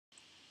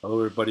Hello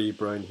everybody,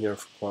 Brian here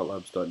from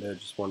quantlabs.net.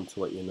 Just wanted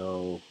to let you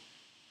know,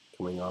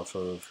 coming off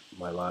of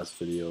my last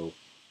video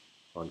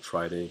on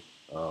Friday,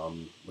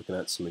 looking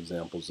at some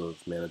examples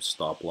of managed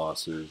stop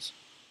losses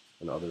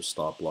and other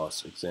stop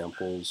loss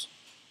examples.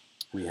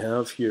 We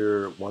have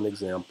here one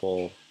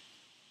example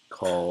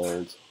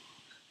called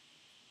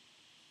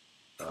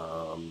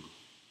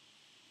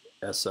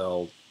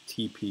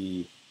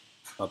SLTP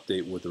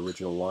update with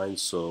original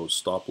lines. So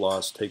stop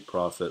loss, take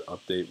profit,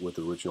 update with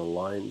original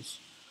lines.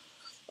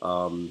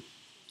 I'm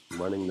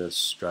running this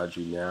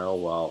strategy now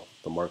while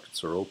the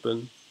markets are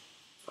open.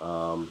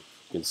 You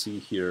can see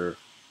here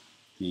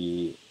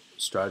the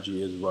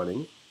strategy is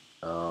running.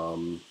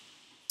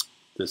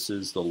 This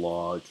is the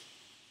log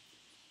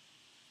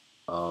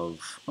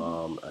of,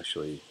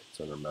 actually it's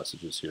under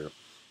messages here.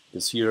 You can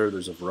see here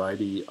there's a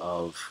variety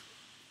of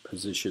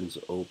positions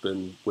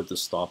open with the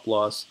stop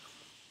loss,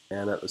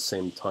 and at the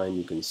same time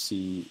you can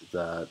see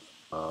that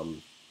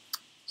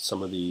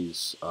some of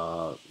these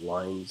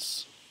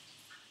lines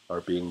are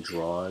being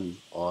drawn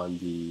on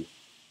the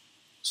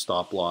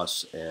stop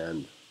loss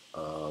and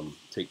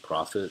take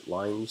profit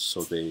lines,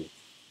 so they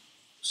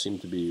seem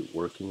to be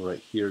working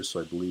right here.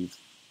 So I believe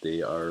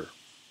they are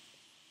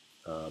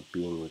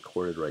being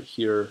recorded right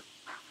here.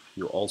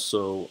 You're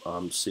also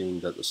seeing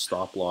that the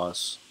stop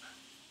loss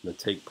and the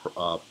take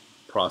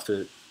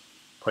profit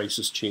price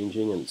is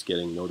changing and it's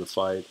getting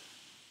notified.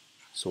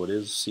 So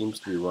it seems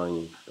to be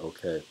running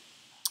okay.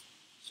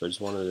 So I just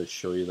wanted to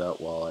show you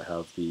that while I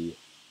have the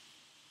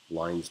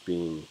lines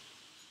being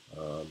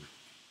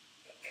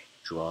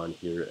drawn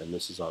here, and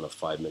this is on a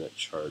 5-minute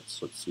chart.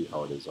 So let's see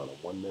how it is on a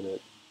 1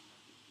 minute.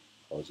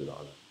 How is it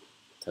on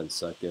a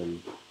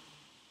 10-second?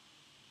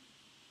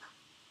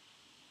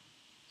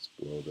 Let's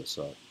blow this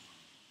up.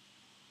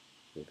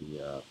 Maybe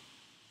a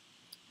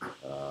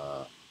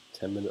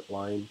 10-minute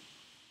line,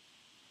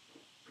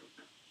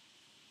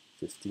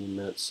 15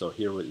 minutes. So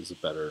here is a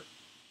better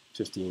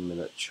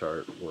 15-minute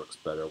chart, works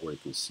better, where you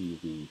can see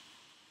the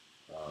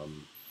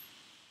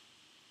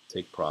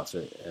take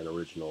profit and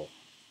original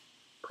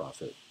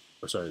profit,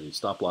 or sorry, the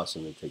stop loss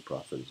and the take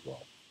profit as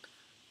well.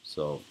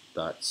 So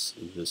that's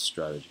this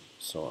strategy.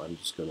 So I'm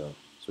just gonna,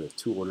 so we have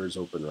two orders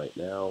open right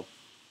now.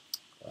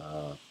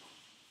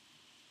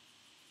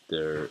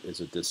 There is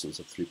a distance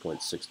of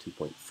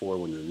 3.62.4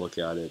 when you look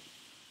at it.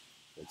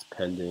 It's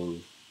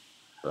pending,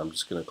 but I'm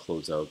just going to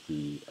close out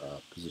the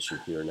position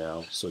here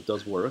now. So it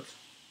does work,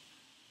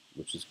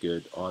 which is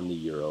good on the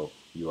euro,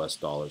 US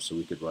dollar. So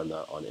we could run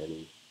that on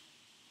any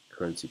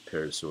currency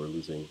pair. So we're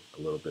losing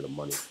a little bit of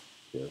money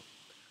here.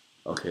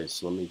 Okay,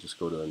 so let me just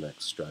go to the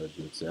next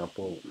strategy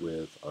example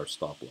with our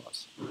stop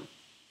loss.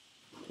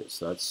 Okay,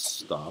 so that's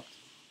stopped.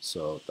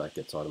 So that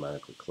gets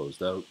automatically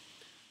closed out.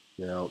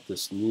 Now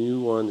this new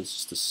one is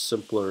just a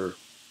simpler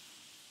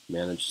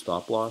managed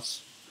stop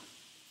loss.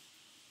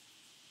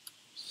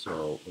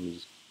 So let me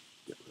just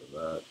get rid of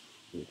that.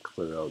 Let me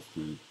clear out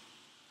the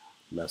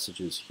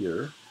messages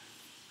here.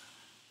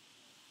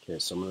 Okay,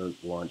 so I'm going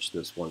to launch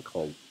this one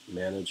called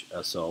Manage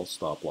SL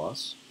Stop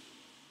Loss.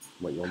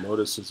 What you'll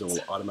notice is it will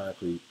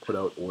automatically put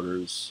out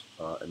orders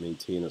and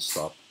maintain a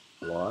stop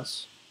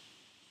loss.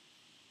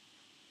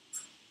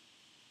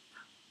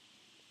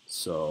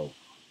 So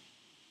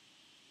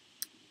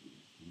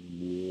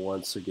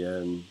once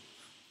again,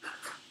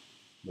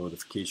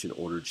 notification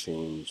order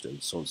changed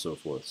and so on and so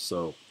forth.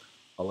 So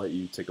I'll let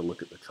you take a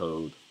look at the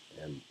code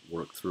and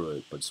work through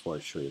it, but just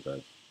want to show you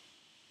that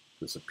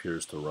this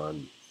appears to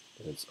run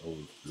in its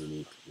own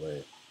unique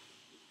way.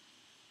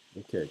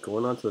 Okay,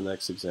 going on to the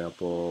next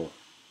example.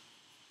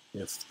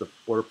 If the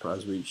order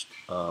has reached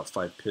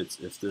 5 pips,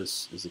 if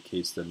this is the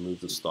case, then move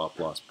the stop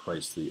loss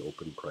price to the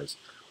open price.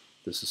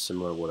 This is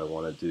similar to what I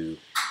want to do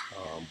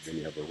when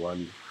you have a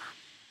run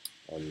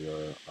on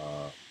your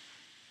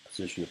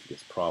position if it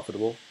gets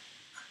profitable.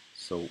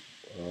 So,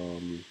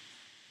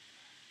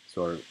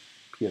 so our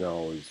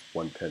P&L is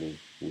 1 penny.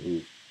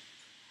 Woohoo!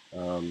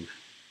 Okay,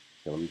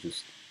 let me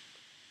just,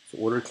 so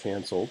order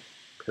canceled,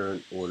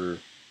 parent order.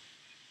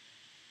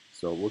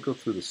 So we'll go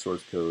through the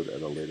source code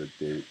at a later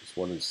date. Just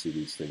wanted to see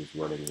these things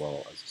running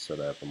well. As I said,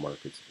 I have the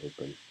markets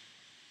open.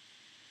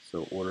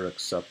 So order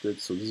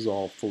accepted. So this is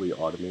all fully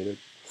automated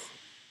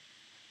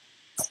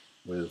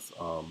with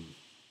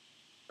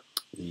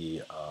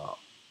the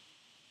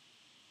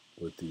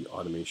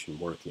automation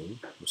working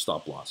with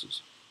stop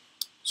losses.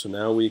 So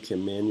now we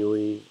can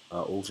manually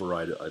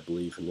override it, I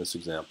believe, in this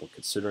example.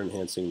 Consider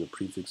enhancing the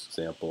previous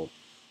example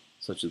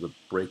such that the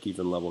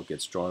break-even level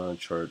gets drawn on a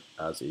chart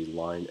as a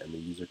line and the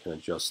user can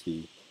adjust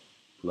the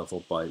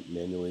level by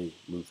manually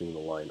moving the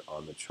line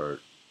on the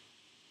chart.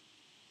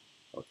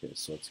 Okay,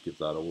 so let's give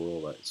that a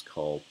whirl. That is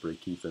called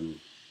Breakeven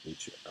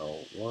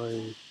HL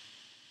line.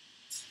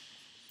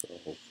 So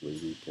hopefully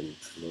we can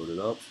load it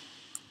up.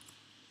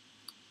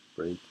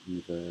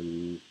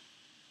 Breakeven.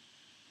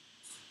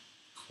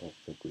 I don't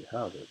think we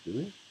have it, do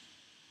we?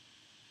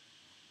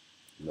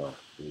 No,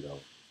 we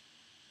don't.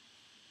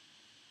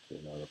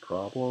 Okay, not a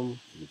problem.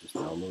 Let me just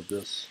download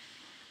this.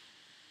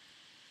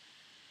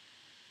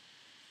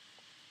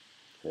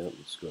 Okay,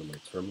 let's go to my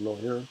terminal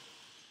here.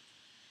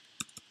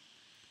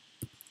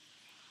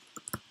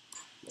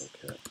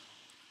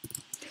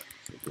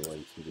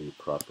 the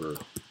proper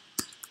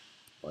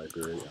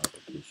library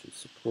application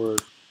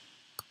support,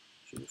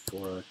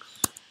 Jforex,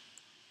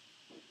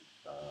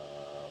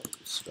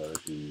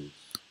 strategies,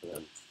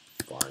 and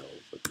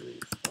files, I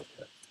believe.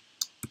 Okay.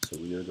 So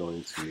we are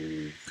going to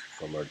move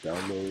from our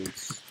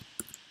downloads.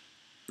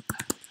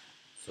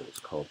 So it's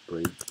called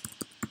Breakeven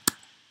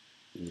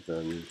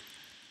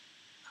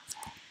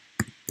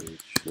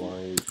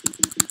H-line.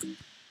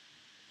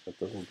 That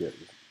doesn't get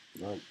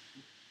not.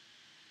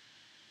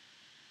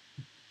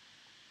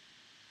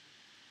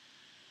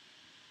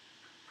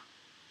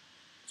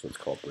 So it's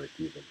called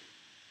Breakeven.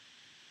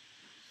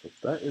 So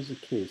if that is the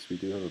case, we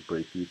do have a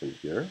breakeven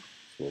here.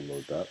 So we'll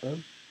load that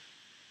then.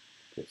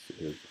 Okay, so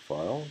here's the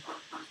file.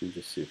 So we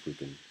just see if we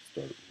can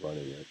start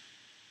running it.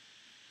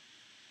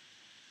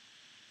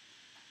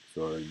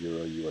 So our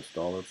Euro US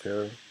dollar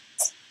pair.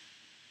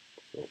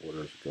 So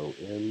orders go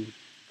in,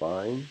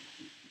 fine.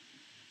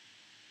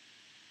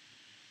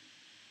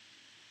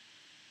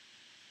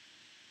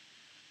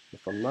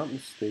 If I'm not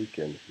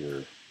mistaken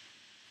here,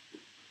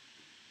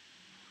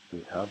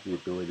 we have the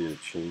ability to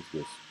change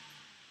this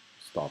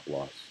stop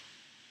loss.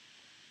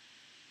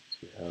 So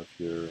we have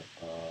here,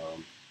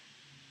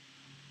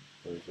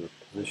 there's our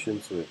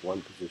position. So we have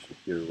one position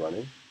here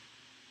running,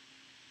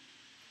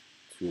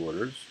 2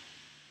 orders.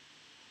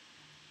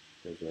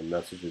 There's our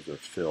messages are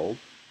filled.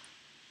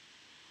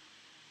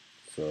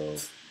 So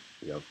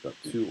yeah, I've got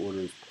 2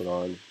 orders put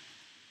on,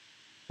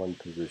 1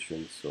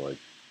 position. So I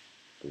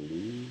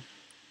believe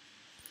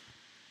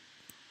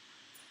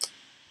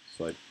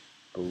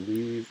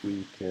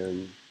we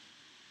can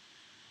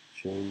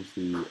change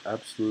the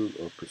absolute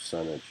or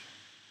percentage.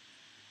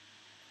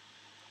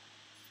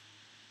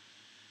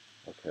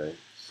 Okay,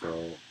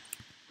 so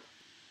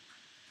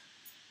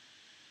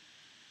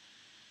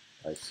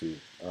I see.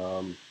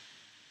 So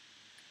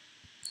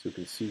you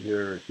can see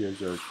here,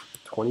 here's our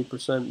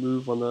 20%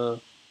 move on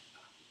the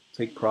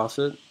take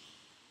profit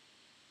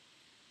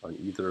on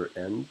either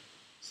end.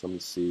 So let me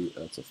see,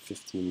 that's a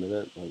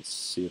 15-minute. Let's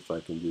see if I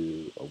can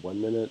do a 1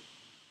 minute.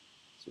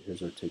 So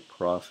here's our take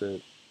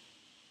profit.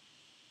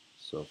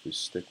 So if we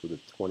stick with a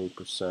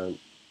 20%,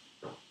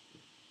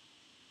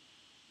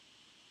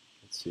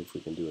 let's see if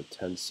we can do a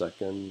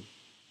 10-second.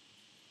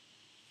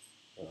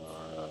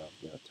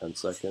 Yeah,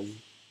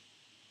 10-second.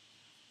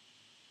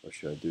 Or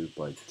should I do it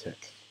by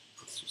tick?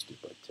 Let's just do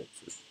it by tick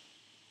for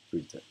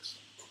 3 ticks.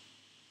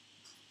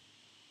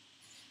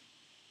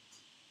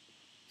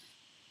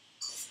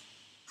 It's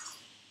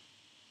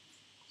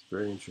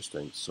very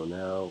interesting. So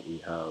now we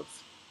have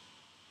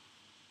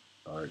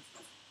our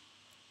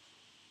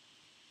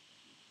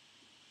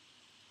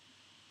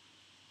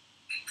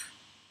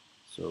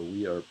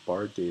we are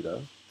bar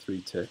data,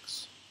 3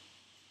 ticks.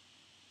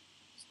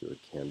 Let's do a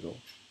candle.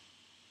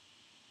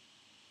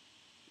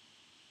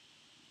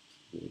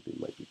 Maybe it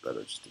might be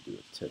better just to do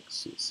a tick,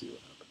 see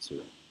what happens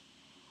here.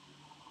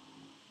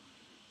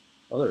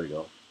 Oh, there we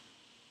go.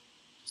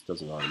 Just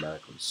doesn't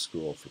automatically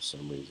scroll for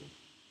some reason.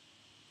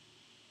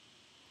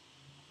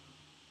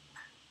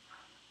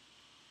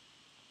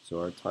 So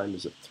our time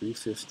is at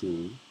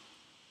 3:15.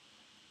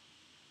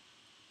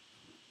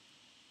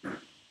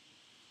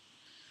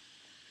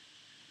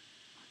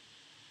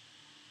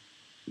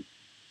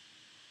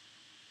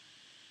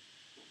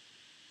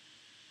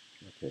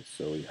 Okay,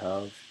 so we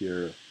have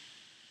here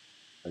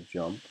a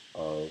jump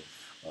of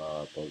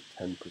about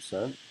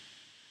 10%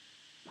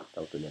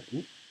 out the net.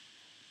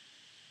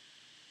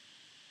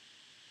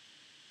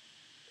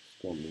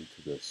 Still new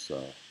to this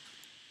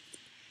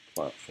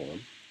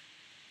platform.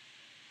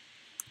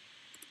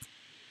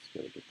 Just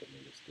gotta get the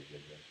latest data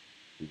here.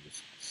 We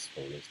just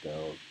slow this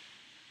down,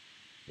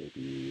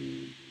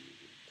 maybe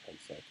 10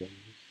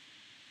 seconds.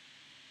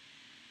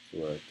 So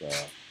we're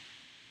at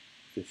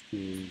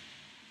 15,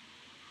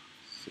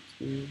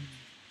 16.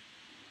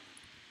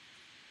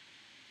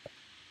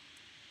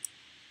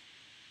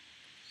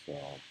 So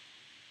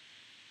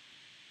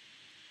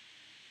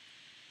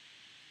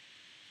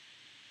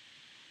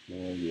no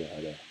idea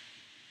how to.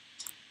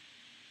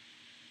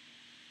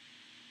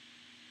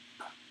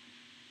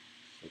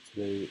 So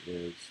today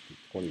is the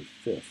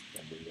 25th,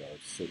 and we are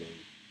sitting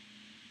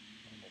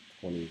on the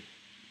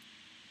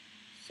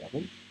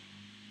 27th.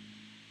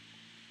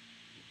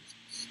 Just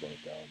slow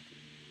down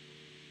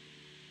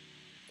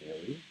the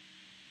daily.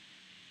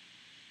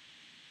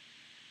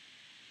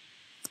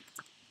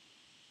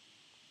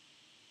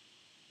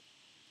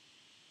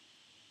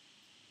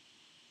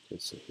 Okay,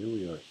 so here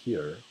we are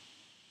here.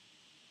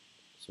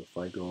 So if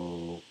I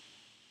go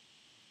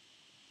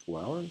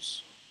 4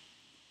 hours,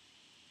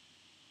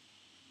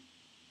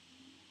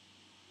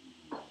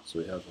 so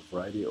we have a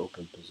variety of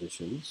open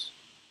positions.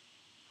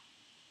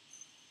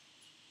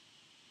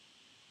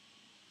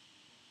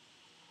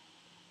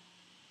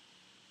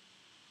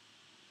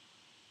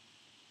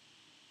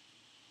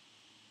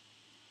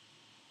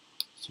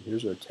 So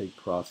here's our take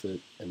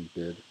profit and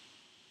bid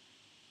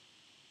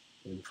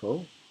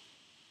info.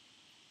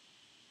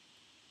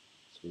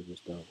 So we're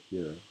just down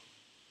here.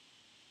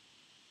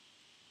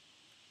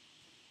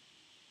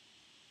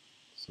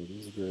 So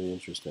this is very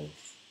interesting.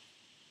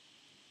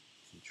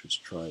 Let's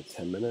try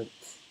 10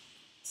 minutes.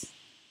 Let's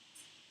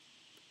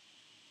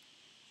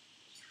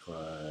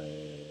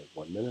try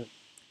 1 minute.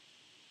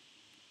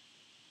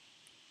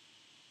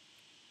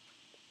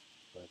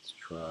 Let's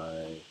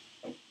try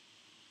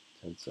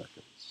 10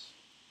 seconds.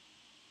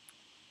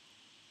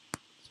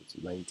 So it's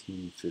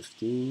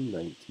 1915,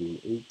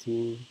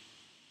 1918.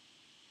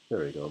 There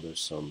we go.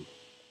 There's some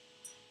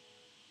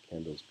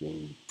candles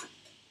being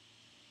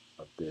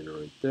updated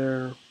right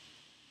there.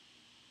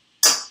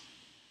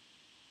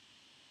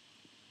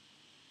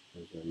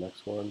 There's our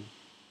next one.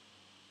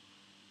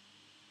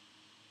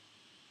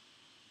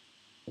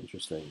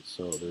 Interesting.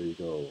 So there you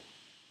go.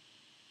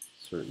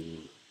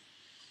 Certain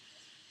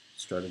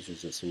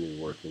strategies that seem to be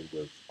working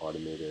with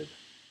automated.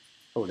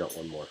 Oh, we got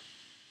one more.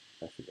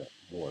 Actually, got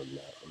more than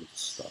that. Let me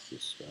just stop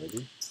this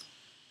strategy.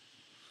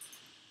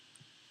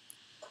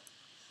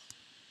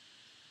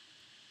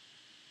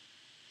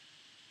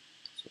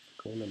 So if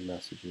we go into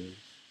messages,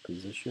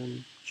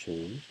 position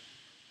changed,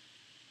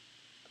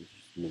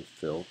 position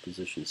fill,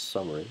 position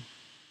summary.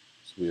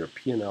 So we are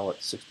P&L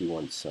at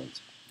 61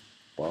 cents.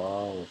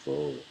 Bravo.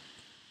 So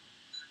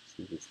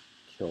we just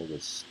kill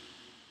this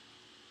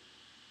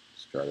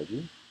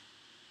strategy.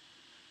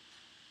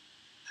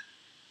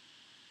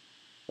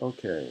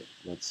 Okay,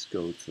 let's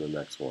go to the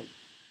next one.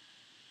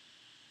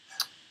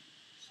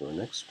 So the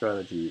next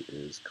strategy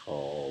is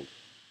called,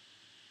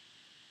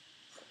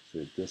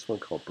 so this one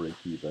called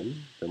Breakeven.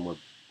 Then we're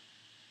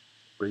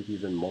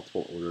Breakeven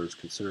multiple orders.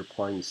 Consider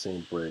applying the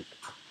same break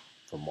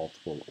for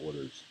multiple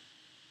orders.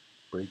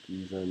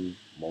 Breakeven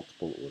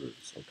multiple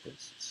orders. Okay,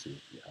 so let's see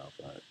if we have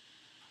that.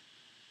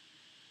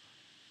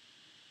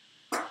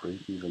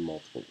 Breakeven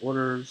multiple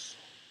orders.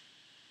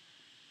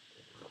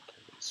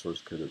 Okay,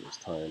 source code at this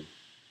time.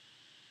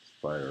 Let's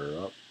fire it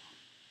up.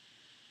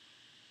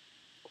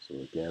 So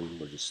again,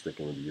 we're just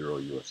sticking with Euro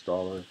US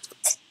dollar.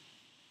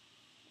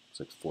 Looks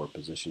like 4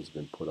 positions have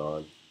been put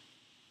on.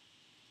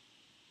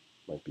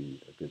 Might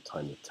be a good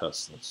time to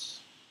test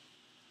this.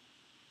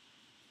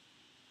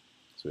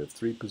 So we have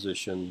 3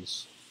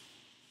 positions,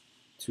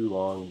 2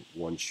 long,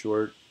 1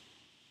 short.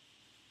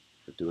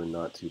 We're doing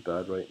not too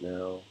bad right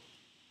now.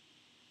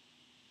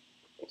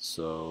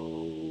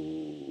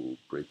 So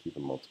break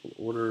even multiple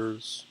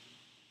orders.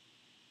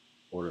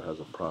 Order has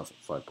a profit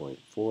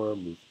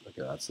 5.4.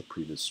 Okay, that's the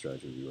previous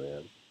strategy we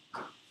ran.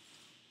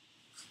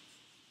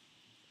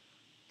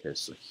 Okay,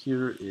 so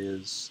here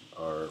is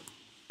our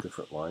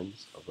different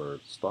lines of our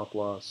stop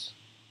loss.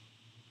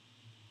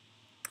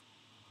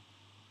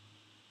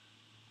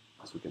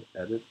 So we can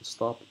edit the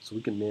stop. So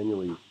we can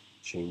manually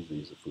change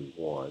these if we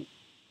want.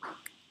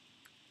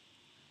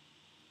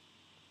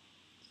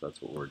 So that's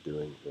what we're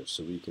doing here.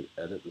 So we can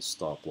edit the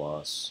stop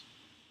loss.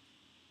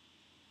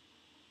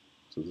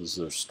 So this is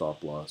our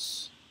stop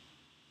loss.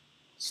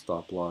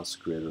 Stop loss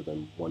greater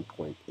than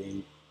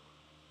 1.8.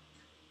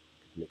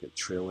 Make it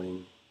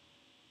trailing.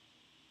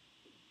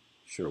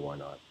 Sure, why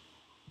not?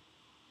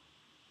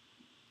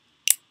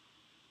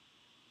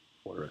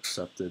 Order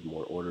accepted.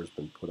 More orders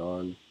been put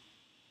on.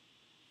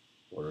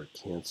 Order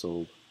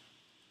canceled.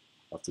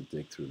 I'll have to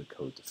dig through the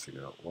code to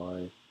figure out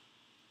why.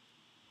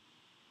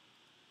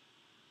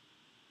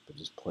 But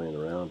just playing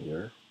around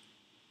here.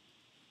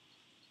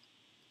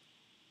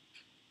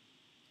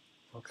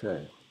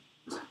 Okay.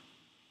 Oh,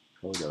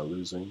 we got a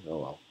losing. Oh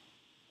well.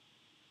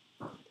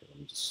 Okay, let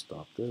me just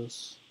stop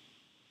this.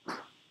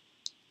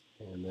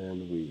 And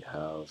then we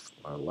have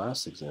our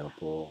last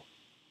example,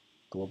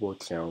 global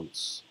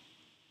accounts.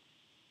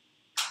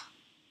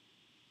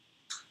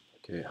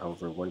 Okay,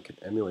 however, one can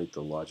emulate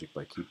the logic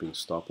by keeping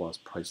stop loss,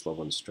 price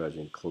level, and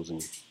strategy and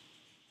closing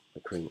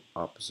by creating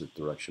opposite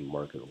direction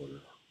market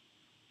order.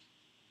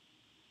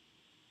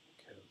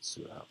 Okay, let's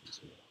see what happens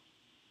here.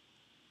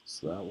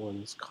 So that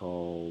one's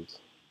called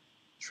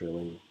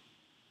trailing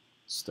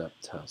step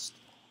test.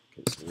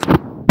 Okay, so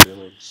we're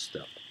trailing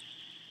step.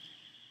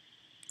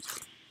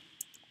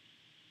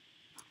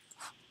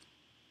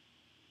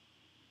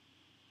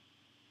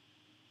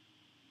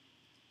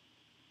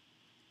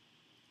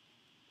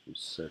 We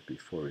said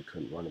before we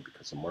couldn't run it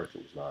because the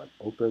market was not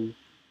open,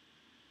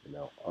 and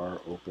now are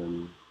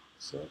open,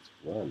 so let's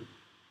run.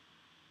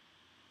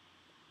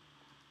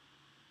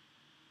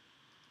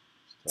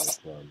 Start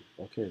run.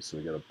 Okay, so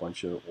we got a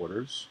bunch of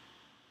orders.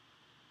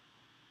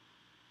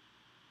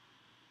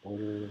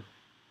 Order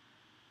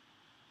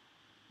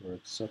were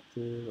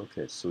accepted.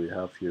 Okay, so we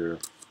have here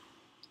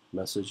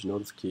message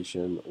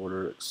notification,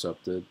 order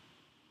accepted,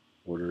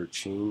 order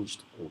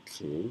changed.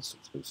 Okay, so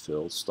it's been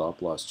filled.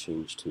 Stop loss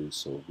changed too,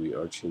 so we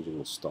are changing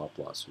the stop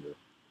loss here.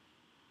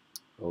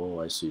 Oh,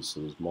 I see.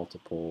 So there's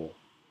multiple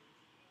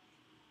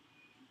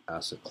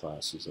asset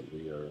classes that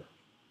we are.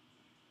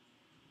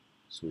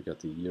 So we got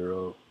the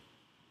Euro,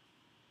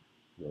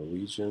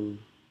 Norwegian.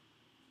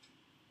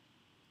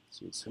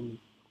 So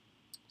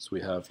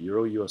we have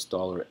Euro US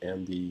dollar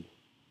and the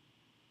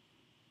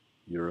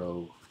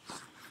Euro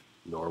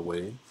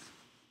Norway.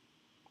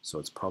 So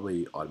it's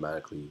probably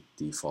automatically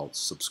default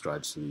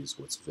subscribes to these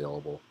what's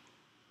available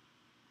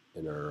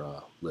in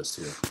our list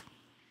here.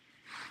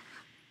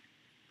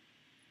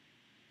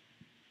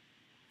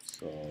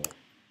 So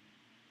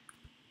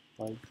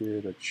I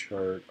did a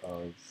chart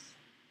of,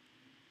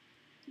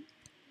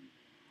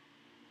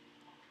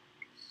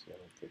 so I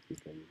don't think we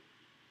can,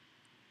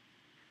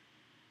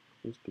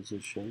 first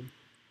position,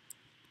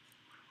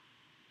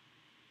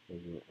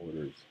 over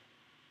orders.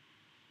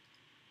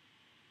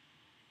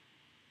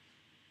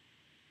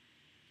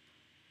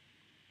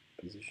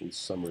 Position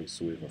summary,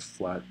 so we have a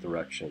flat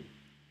direction.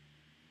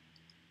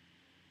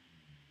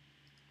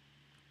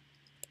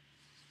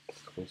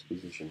 Close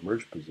position,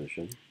 merge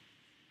position.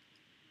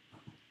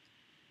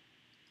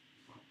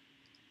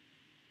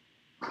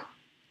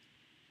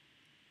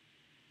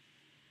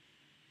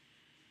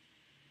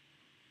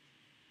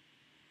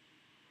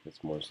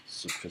 It's more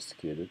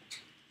sophisticated.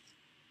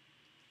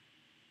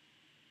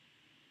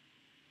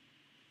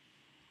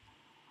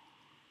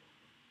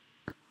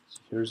 So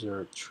here's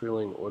our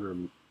trailing order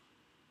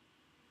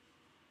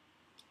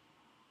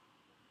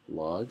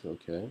log,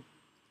 okay.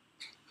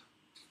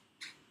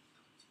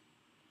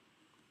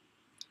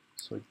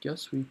 So I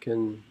guess we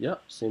can, yeah,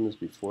 same as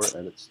before,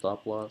 edit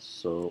stop loss.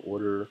 So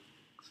order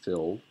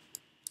filled.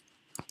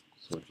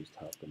 So what just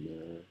happened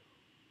there?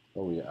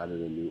 Oh, we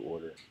added a new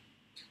order.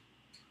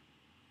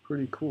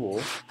 Pretty cool.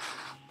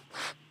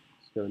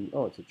 It's got an,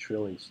 oh, it's a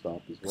trailing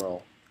stop as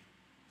well.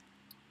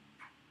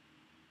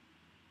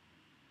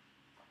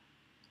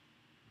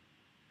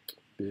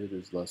 Bid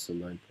is less than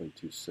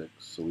 9.26,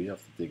 so we have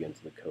to dig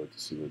into the code to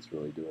see what it's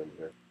really doing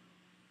here.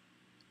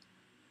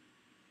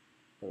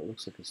 But it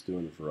looks like it's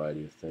doing a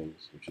variety of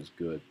things, which is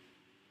good.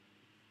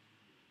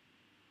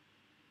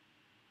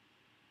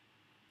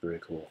 Very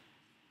cool.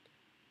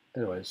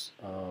 Anyways,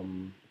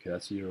 okay,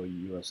 that's Euro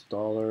US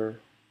dollar.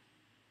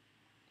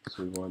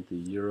 So we want the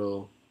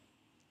Euro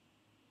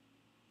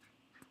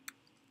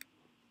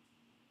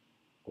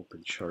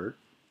open chart.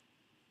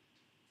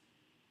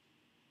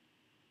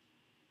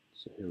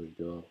 So here we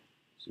go.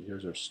 So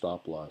here's our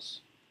stop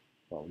loss.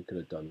 Well, we could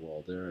have done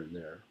well there and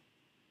there.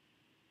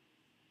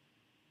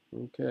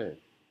 Okay.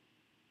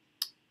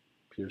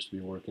 Appears to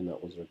be working.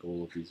 That was our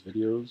goal of these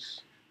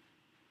videos.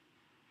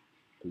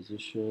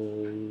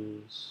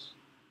 Positions.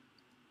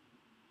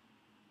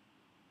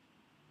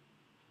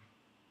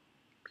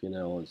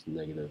 P&L is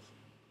negative.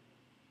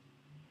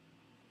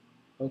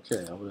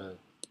 Okay, I'm going to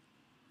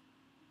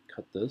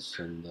cut this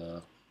and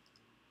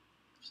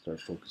start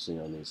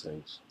focusing on these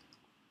things,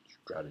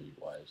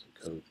 strategy-wise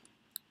and code.